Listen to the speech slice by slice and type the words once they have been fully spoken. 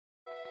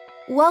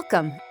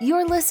Welcome.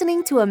 You're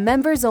listening to a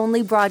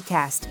members-only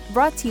broadcast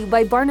brought to you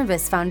by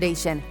Barnabas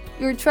Foundation,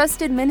 your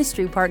trusted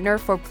ministry partner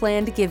for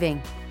planned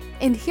giving.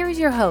 And here's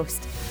your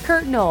host,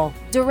 Kurt Knoll,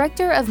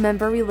 Director of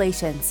Member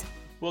Relations.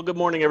 Well, good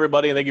morning,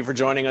 everybody, and thank you for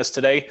joining us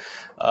today.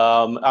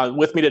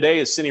 With me today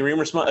is Cindy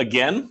Remersma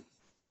again.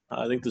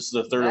 I think this is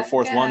the third or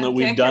fourth one that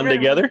we've done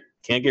together.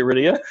 Can't get rid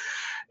of you.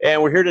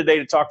 And we're here today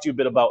to talk to you a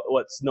bit about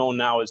what's known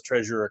now as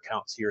treasurer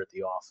accounts here at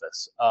the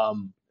office.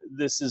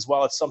 This is,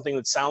 while it's something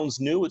that sounds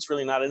new, it's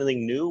really not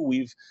anything new.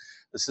 We've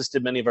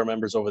assisted many of our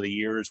members over the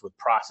years with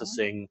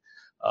processing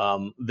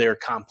their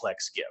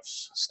complex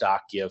gifts,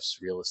 stock gifts,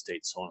 real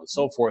estate, so on and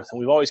so forth. And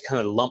we've always kind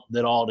of lumped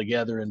it all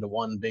together into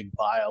one big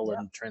pile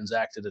and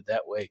transacted it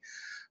that way.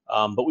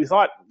 But we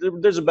thought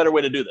there's a better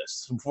way to do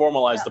this,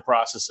 formalize the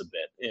process a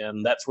bit.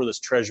 And that's where this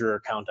treasurer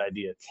account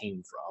idea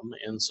came from.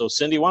 And so,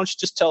 Cindy, why don't you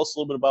just tell us a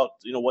little bit about,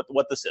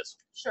 what this is?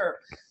 Sure.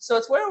 So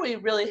it's where we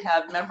really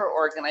have member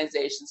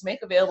organizations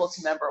make available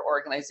to member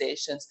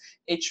organizations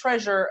a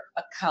treasurer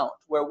account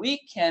where we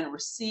can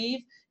receive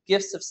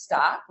gifts of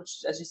stock, which,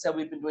 as you said,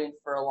 we've been doing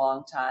for a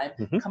long time,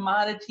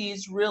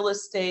 commodities, real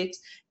estate,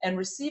 and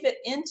receive it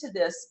into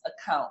this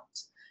account.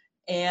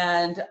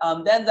 And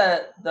then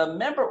the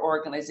member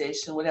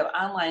organization would have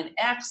online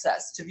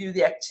access to view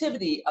the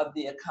activity of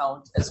the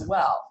account as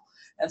well.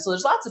 And so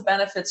there's lots of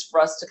benefits for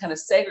us to kind of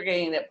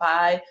segregating it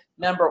by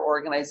member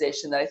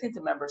organization that I think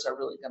the members are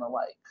really going to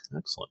like.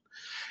 Excellent.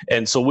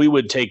 And so we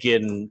would take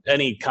in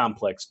any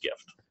complex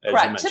gift.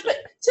 Correct.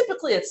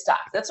 Typically it's stock.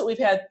 That's what we've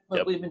had.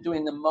 We've been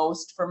doing the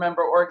most for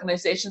member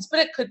organizations, but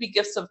it could be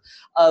gifts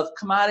of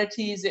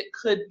commodities. It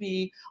could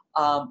be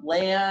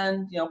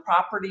land,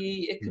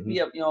 property. It could be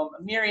a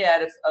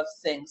myriad of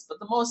things. But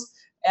the most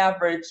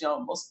average,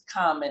 most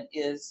common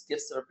is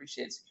gifts of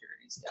appreciated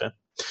securities. Okay.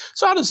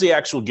 So how does the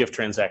actual gift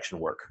transaction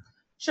work?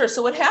 Sure.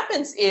 So what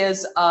happens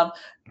is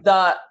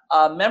the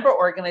member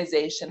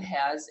organization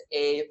has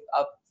a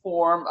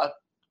form, a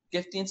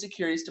gifting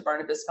securities to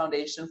Barnabas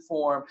Foundation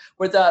form,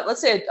 where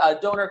let's say a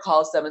donor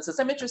calls them and says,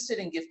 I'm interested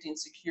in gifting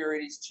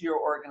securities to your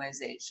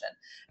organization.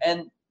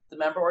 And the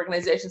member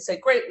organizations say,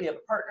 great, we have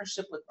a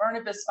partnership with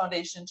Barnabas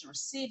Foundation to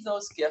receive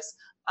those gifts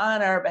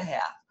on our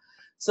behalf.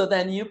 So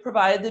then you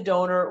provide the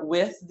donor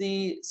with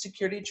the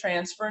security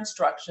transfer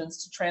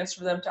instructions to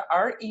transfer them to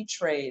our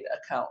E-Trade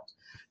account.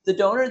 The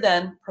donor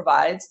then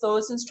provides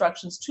those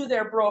instructions to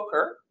their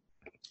broker.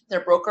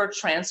 Their broker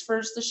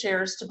transfers the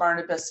shares to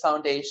Barnabas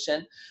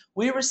Foundation.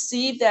 We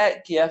receive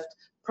that gift,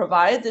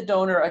 provide the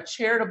donor a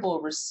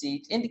charitable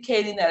receipt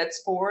indicating that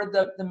it's for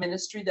the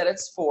ministry that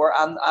it's for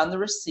on the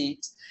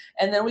receipt.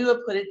 And then we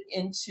would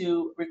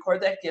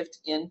record that gift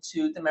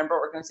into the member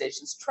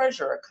organization's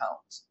treasurer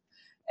account.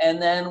 And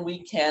then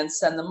we can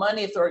send the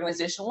money if the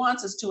organization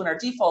wants us to, and our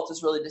default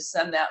is really to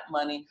send that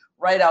money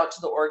right out to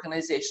the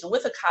organization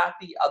with a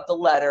copy of the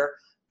letter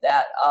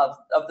of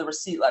the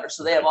receipt letter.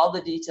 So they have all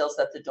the details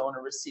that the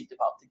donor received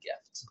about the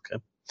gift.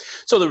 Okay.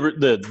 So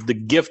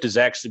the gift is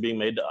actually being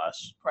made to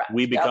us. Correct.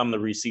 We become the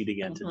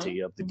receiving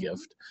entity of the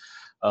gift.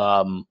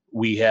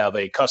 We have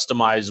a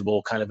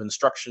customizable kind of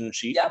instruction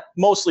sheet,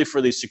 mostly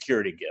for these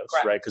security gifts,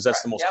 right? Because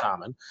that's the most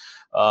common.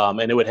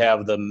 And it would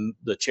have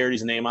the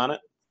charity's name on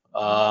it.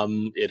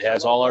 It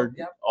has all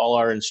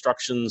our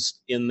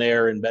instructions in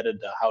there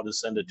embedded to how to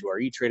send it to our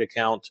E-Trade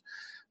account.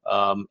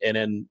 And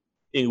then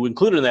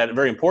included in that,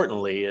 very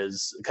importantly,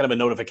 is kind of a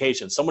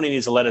notification. Somebody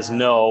needs to let us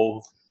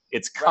know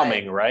it's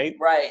coming, right?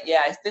 Right.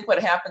 Yeah. I think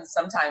what happens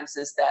sometimes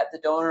is that the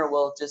donor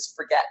will just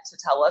forget to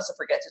tell us or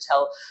forget to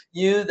tell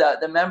you,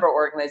 the member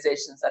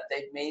organizations, that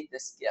they've made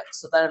this gift.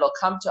 So then it'll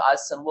come to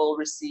us and we'll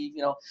receive,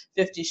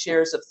 50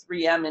 shares of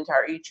 3M into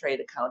our E-Trade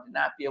account and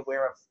not be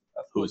aware of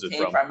who it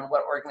came from and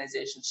what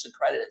organization should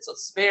credit it. So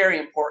it's very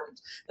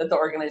important that the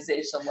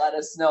organization let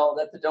us know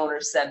that the donor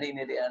is sending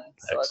it in.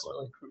 So that's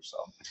really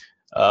crucial.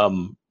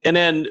 And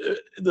then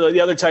the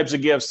other types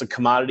of gifts, the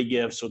commodity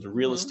gifts or the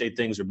real estate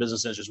things or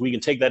business interests, we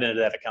can take that into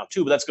that account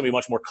too, but that's going to be a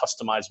much more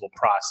customizable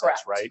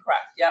process, right?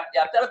 Correct. Yeah.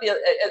 That'll be a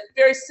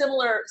very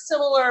similar,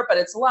 but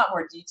it's a lot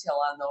more detail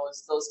on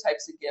those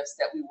types of gifts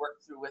that we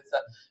work through with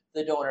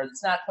the donor.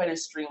 It's not quite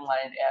as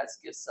streamlined as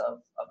gifts of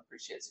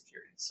appreciated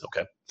securities.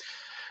 Okay.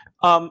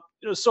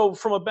 So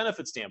from a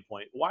benefit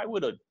standpoint, why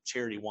would a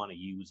charity want to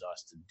use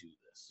us to do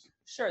this?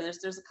 Sure.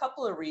 There's a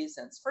couple of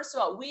reasons. First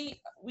of all,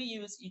 we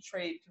use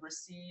E-Trade to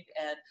receive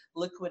and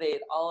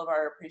liquidate all of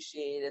our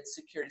appreciated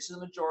securities, so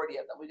the majority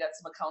of them. We got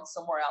some accounts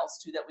somewhere else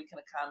too that we can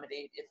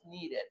accommodate if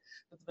needed.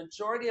 But the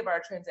majority of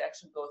our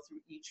transactions go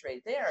through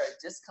E-Trade. They are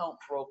a discount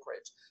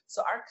brokerage.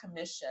 So our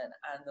commission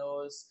on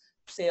those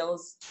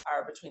sales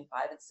are between $5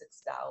 and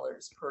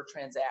 $6 per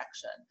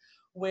transaction.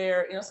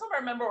 Where some of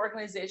our member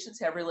organizations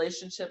have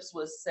relationships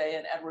with, say,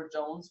 an Edward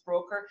Jones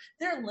broker.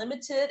 They're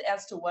limited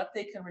as to what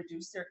they can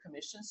reduce their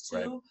commissions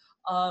to.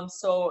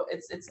 So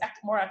it's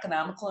more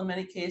economical in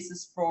many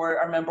cases for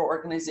our member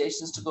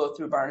organizations to go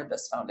through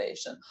Barnabas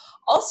Foundation.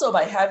 Also,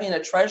 by having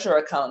a treasurer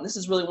account, and this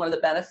is really one of the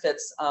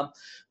benefits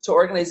to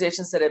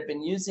organizations that have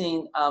been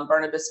using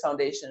Barnabas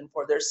Foundation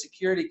for their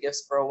security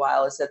gifts for a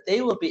while, is that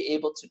they will be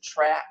able to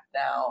track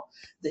now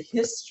the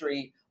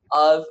history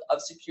of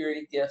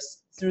security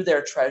gifts through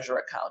their treasure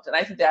account. And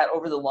I think that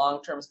over the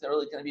long term is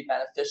really going to be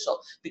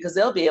beneficial, because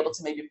they'll be able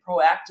to maybe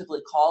proactively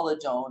call a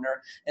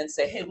donor and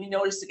say, hey, we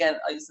noticed, again,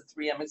 I use the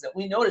 3M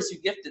example, we noticed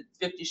you gifted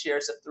 50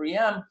 shares of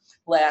 3M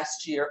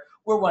last year.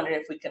 We're wondering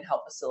if we can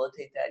help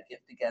facilitate that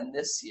gift again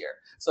this year.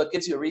 So it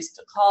gives you a reason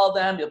to call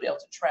them. You'll be able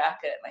to track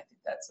it. And I think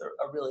that's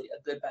a really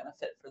good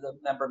benefit for the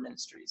member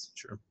ministries.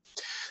 Sure.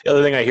 The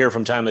other thing I hear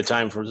from time to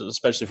time,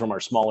 especially from our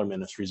smaller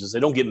ministries, is they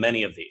don't get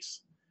many of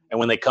these. And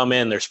when they come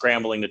in, they're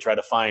scrambling to try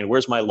to find,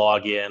 where's my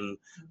login?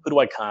 Who do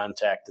I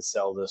contact to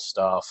sell this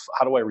stuff?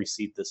 How do I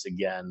receipt this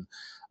again?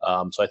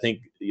 So I think,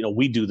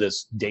 we do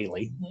this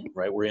daily,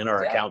 right? We're in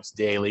our accounts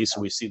daily,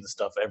 so we see the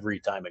stuff every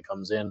time it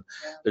comes in.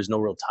 There's no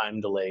real time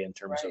delay in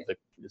terms of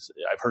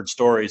I've heard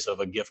stories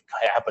of a gift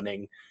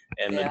happening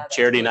and the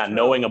charity really not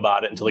knowing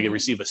about it until they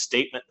receive a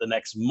statement the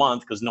next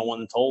month because no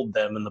one told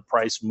them, and the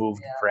price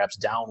moved perhaps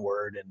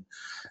downward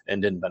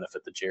and didn't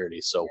benefit the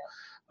charity. So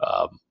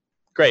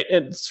great.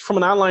 And from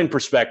an online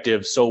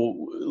perspective,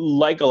 so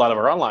like a lot of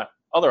our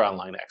other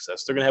online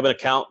access, they're going to have an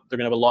account, they're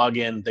going to have a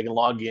login, they can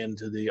log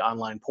into the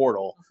online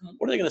portal.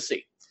 What are they going to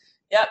see?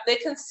 Yep, they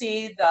can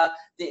see the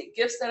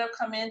gifts that have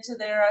come into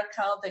their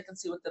account. They can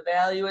see what the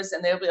value is,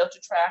 and they'll be able to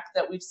track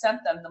that we've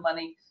sent them the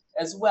money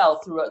as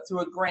well through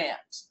a grant.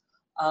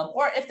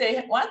 Or if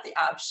they want the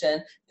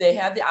option, they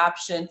have the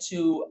option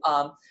to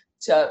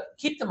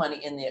keep the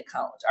money in the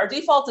account. Our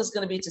default is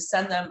going to be to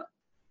send them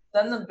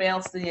the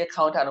balance to the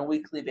account on a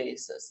weekly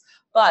basis.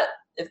 But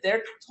if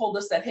they're told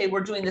us that, hey,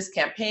 we're doing this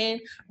campaign,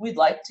 we'd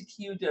like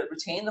you to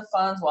retain the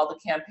funds while the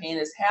campaign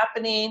is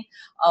happening,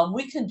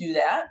 we can do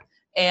that.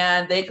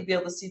 And they could be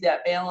able to see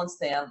that balance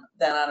then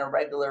on a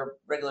regular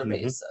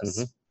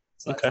basis.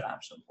 So that's an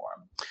option for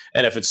them.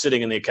 And if it's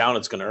sitting in the account,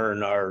 it's going to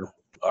earn our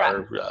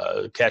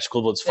cash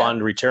equivalents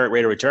fund rate of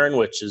return,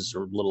 which is a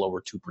little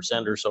over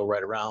 2% or so,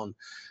 right around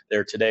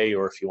there today.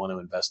 Or if you want to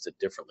invest it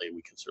differently,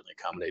 we can certainly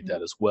accommodate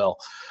that as well.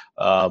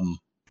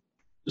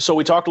 So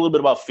we talked a little bit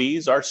about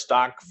fees. Our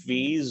stock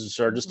fees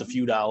are just a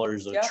few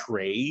dollars a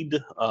trade,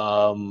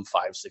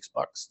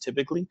 $5-6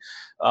 typically.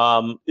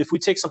 If we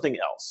take something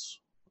else,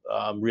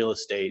 real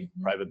estate,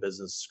 private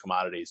business,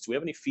 commodities, do we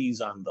have any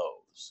fees on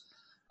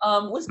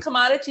those? With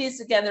commodities,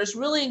 again, there's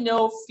really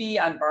no fee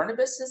on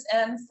Barnabas's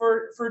end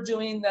for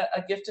doing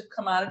a gift of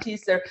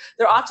commodities. There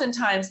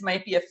oftentimes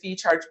might be a fee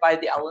charged by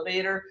the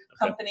elevator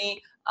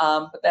company,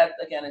 but that,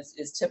 again,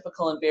 is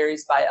typical and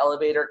varies by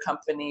elevator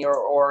company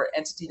or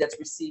entity that's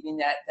receiving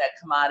that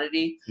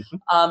commodity.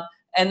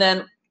 And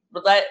then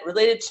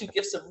related to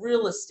gifts of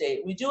real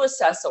estate, we do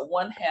assess a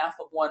 0.5%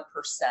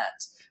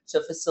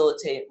 to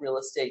facilitate real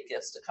estate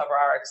gifts to cover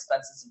our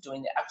expenses of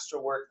doing the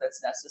extra work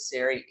that's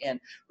necessary in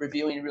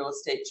reviewing real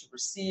estate to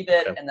receive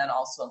it, and then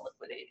also in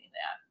liquidating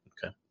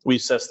that. Okay. We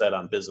assess that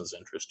on business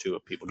interest too,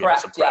 if people give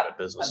us a private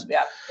business.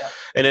 Yeah.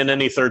 And then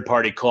any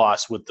third-party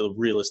costs with the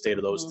real estate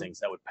of those things,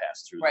 that would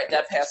pass through. Right,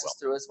 that passes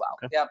through as well.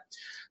 Okay.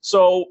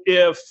 So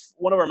if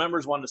one of our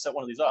members wanted to set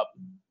one of these up,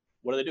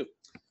 what do they do?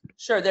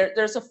 Sure,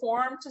 there's a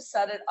form to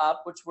set it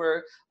up, which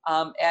we're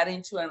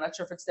adding to. I'm not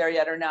sure if it's there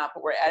yet or not,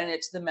 but we're adding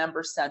it to the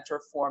Member Center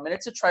form, and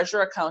it's a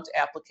treasure account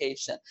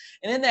application.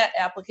 And in that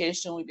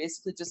application, we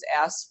basically just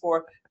ask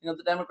for the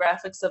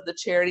demographics of the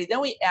charity.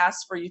 Then we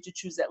ask for you to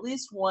choose at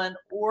least one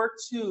or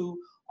two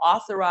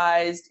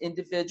authorized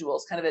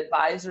individuals, kind of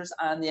advisors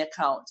on the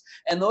account.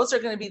 And those are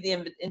going to be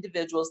the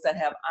individuals that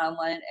have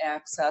online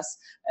access,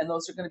 and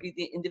those are going to be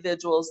the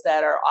individuals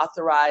that are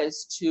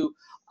authorized to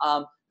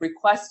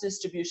request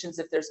distributions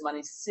if there's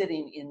money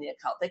sitting in the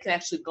account. They can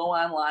actually go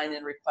online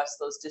and request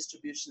those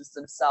distributions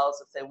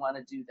themselves if they want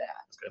to do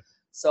that. Okay.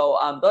 So,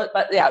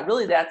 but yeah,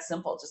 really that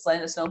simple. Just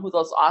letting us know who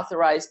those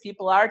authorized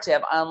people are to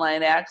have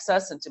online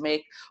access and to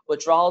make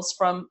withdrawals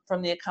from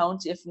the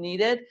account if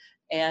needed.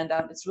 And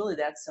it's really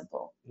that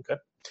simple. Okay.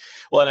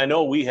 Well, and I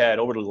know we had,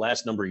 over the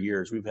last number of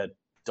years, we've had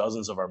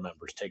dozens of our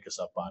members take us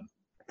up on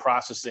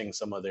processing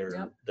some of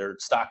their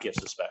stock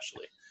gifts,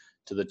 especially,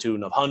 to the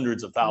tune of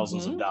hundreds of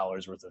thousands of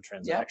dollars worth of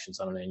transactions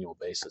on an annual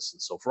basis.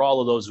 And so for all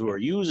of those who are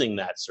using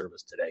that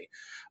service today,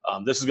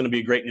 this is going to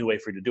be a great new way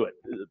for you to do it.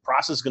 The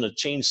process is going to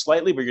change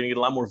slightly, but you're going to get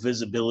a lot more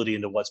visibility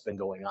into what's been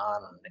going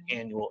on an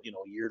annual,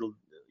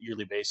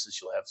 yearly basis.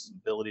 You'll have some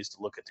abilities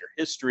to look at their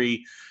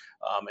history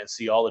and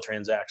see all the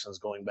transactions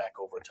going back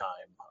over time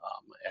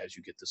as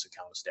you get this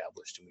account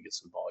established and we get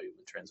some volume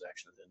and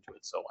transactions into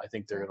it. So I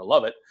think they're going to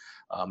love it.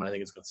 And I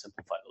think it's going to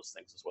simplify those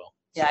things as well.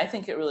 Yeah, I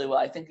think it really will.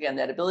 I think, again,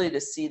 that ability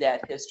to see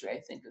that history, I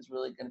think, is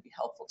really going to be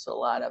helpful to a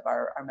lot of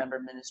our member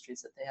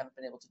ministries that they haven't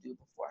been able to do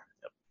before.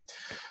 Yep.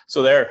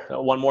 So there,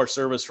 one more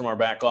service from our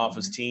back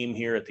office team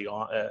here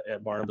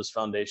at Barnabas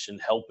Foundation,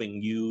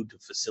 helping you to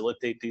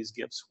facilitate these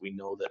gifts. We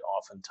know that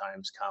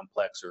oftentimes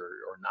complex or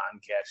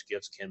non-cash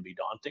gifts can be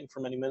daunting for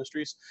many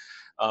ministries.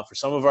 For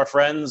some of our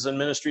friends and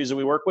ministries that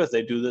we work with,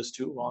 they do this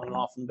too on an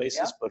often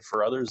basis. But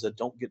for others that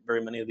don't get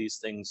very many of these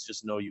things,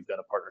 just know you've got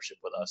a partnership partnership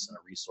with us and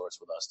a resource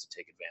with us to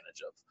take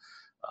advantage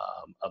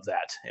of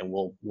that. And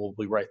we'll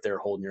be right there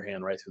holding your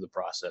hand right through the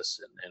process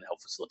and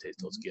help facilitate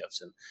those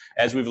gifts. And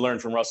as we've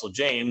learned from Russell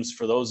James,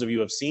 for those of you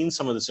who have seen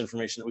some of this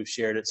information that we've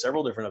shared at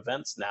several different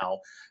events now,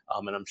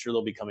 and I'm sure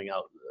they'll be coming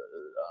out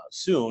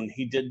soon,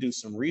 he did do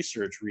some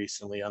research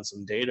recently on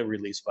some data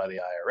released by the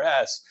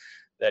IRS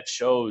that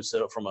shows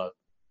that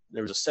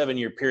there was a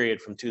 7-year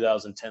period from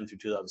 2010 through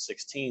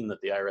 2016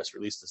 that the IRS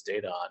released this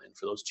data on. And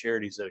for those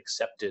charities that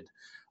accepted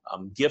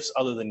gifts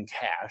other than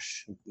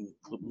cash,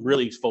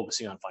 really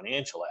focusing on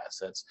financial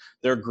assets,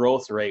 their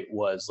growth rate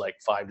was like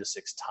 5 to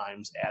 6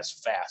 times as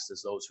fast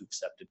as those who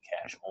accepted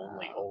cash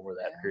only over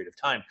that period of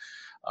time.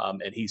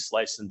 And he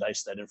sliced and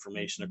diced that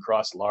information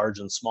across large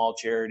and small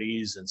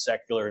charities and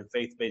secular and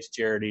faith-based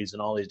charities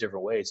and all these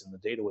different ways. And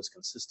the data was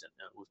consistent,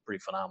 and it was pretty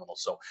phenomenal.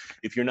 So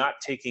if you're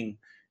not taking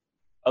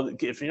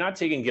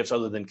gifts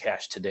other than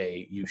cash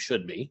today, you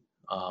should be.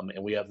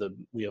 And we have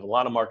a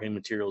lot of marketing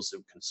materials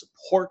that can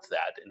support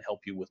that and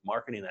help you with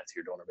marketing that to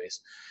your donor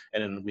base.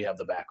 And then we have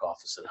the back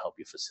office that help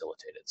you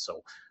facilitate it.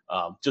 So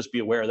just be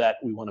aware of that.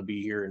 We want to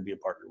be here and be a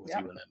partner with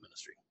you in that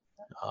ministry.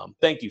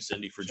 Thank you,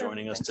 Cindy, for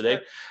joining us today.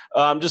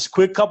 Just a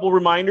quick couple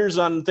reminders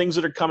on things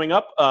that are coming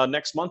up.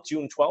 Next month,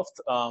 June 12th,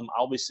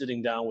 I'll be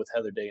sitting down with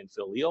Heather Day and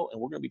Phil Leo,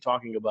 and we're going to be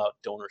talking about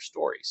donor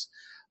stories.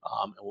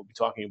 And we'll be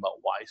talking about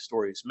why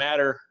stories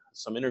matter,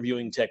 some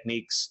interviewing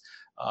techniques,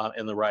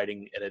 and the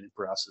writing, editing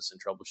process, and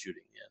troubleshooting.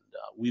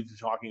 And we've been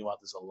talking about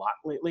this a lot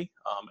lately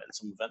at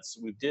some events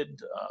that we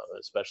did,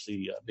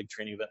 especially a big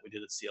training event we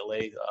did at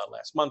CLA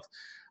last month.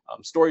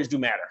 Stories do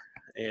matter,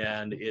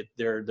 and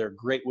they're a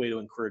great way to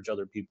encourage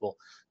other people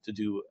to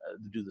do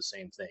the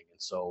same thing.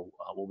 And so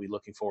we'll be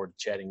looking forward to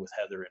chatting with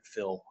Heather and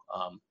Phil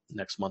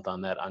next month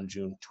on that on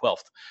June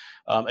 12th.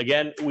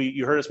 Again,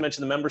 you heard us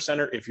mention the Member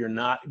Center. If you're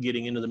not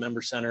getting into the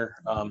Member Center,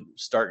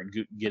 start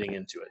getting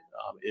into it.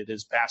 It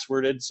is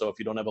passworded, so if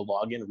you don't have a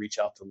login, reach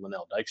out to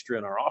Linnell Dykstra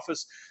in our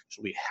office.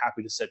 She'll be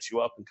happy to set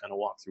you up and kind of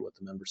walk through what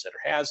the Member Center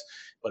has.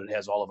 But it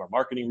has all of our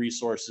marketing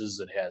resources.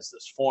 It has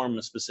this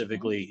form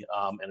specifically,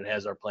 and it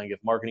has our Playing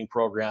Gift marketing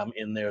program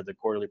in there, the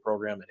quarterly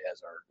program. It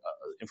has our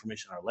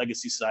information on our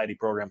Legacy Society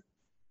program.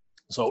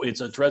 So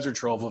it's a treasure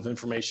trove of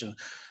information,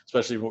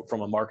 especially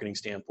from a marketing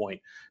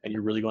standpoint, and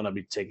you're really going to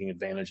be taking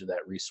advantage of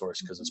that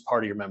resource because it's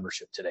part of your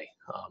membership today.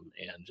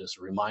 And just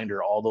a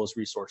reminder, all those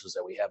resources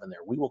that we have in there,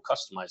 we will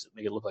customize it,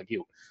 make it look like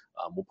you.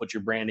 We'll put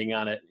your branding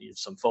on it,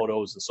 some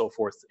photos and so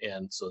forth,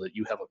 and so that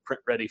you have a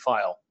print-ready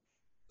file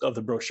of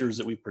the brochures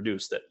that we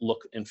produce that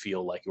look and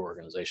feel like your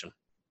organization.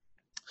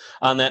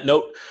 On that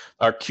note,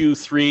 our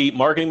Q3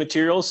 marketing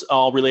materials,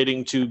 all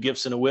relating to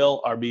gifts and a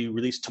will, are being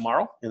released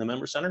tomorrow in the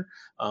Member Center.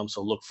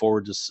 So look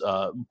forward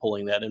to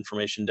pulling that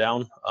information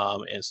down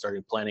and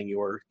starting planning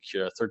your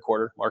third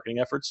quarter marketing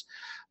efforts.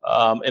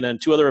 And then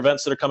 2 other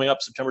events that are coming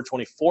up. September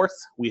 24th,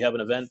 we have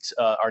an event,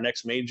 our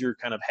next major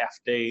kind of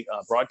half-day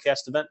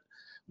broadcast event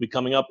will be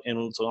coming up, and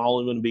it's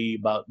all going to be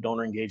about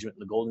donor engagement in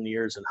the golden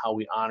years and how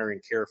we honor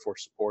and care for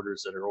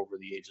supporters that are over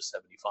the age of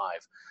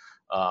 75.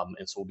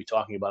 And so we'll be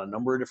talking about a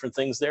number of different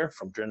things there,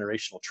 from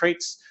generational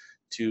traits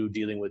to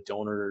dealing with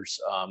donors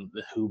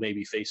who may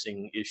be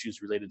facing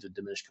issues related to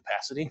diminished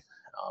capacity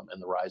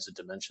and the rise of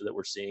dementia that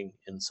we're seeing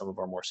in some of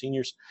our more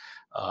seniors.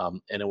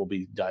 And then we'll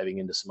be diving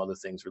into some other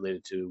things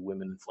related to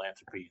women in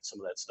philanthropy, some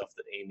of that stuff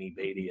that Amy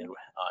Beatty and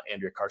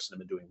Andrea Carson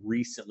have been doing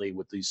recently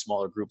with these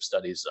smaller group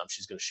studies.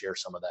 She's going to share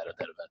some of that at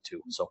that event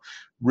too. So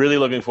really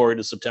looking forward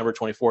to September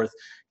 24th.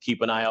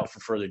 Keep an eye out for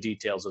further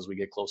details as we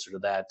get closer to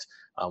that.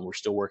 We're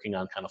still working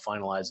on kind of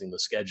finalizing the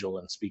schedule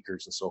and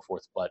speakers and so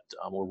forth, but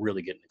we're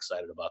really getting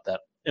excited about that.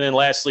 And then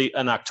lastly,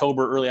 in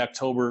early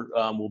October,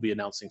 we'll be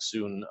announcing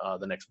soon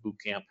the next boot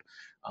camp.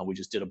 We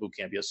just did a boot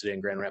camp yesterday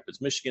in Grand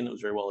Rapids, Michigan. It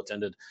was very well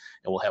attended,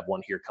 and we'll have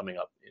one here coming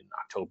up in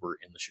October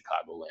in the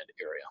Chicagoland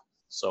area.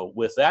 So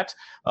with that,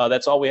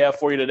 that's all we have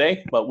for you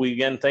today. But we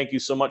again thank you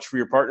so much for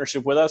your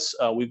partnership with us.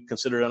 We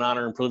consider it an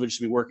honor and privilege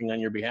to be working on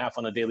your behalf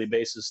on a daily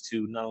basis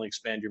to not only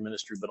expand your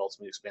ministry, but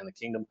ultimately expand the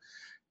kingdom.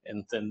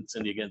 And then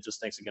Cindy, again,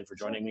 just thanks again for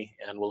joining me,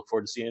 and we'll look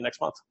forward to seeing you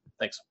next month.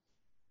 Thanks.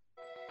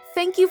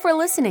 Thank you for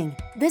listening.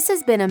 This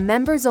has been a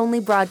members-only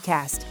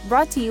broadcast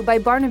brought to you by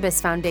Barnabas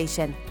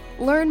Foundation.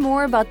 Learn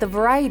more about the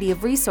variety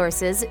of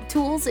resources,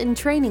 tools, and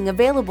training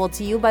available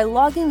to you by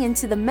logging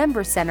into the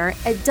Member Center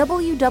at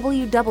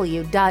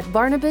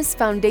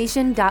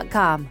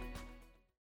www.barnabasfoundation.com.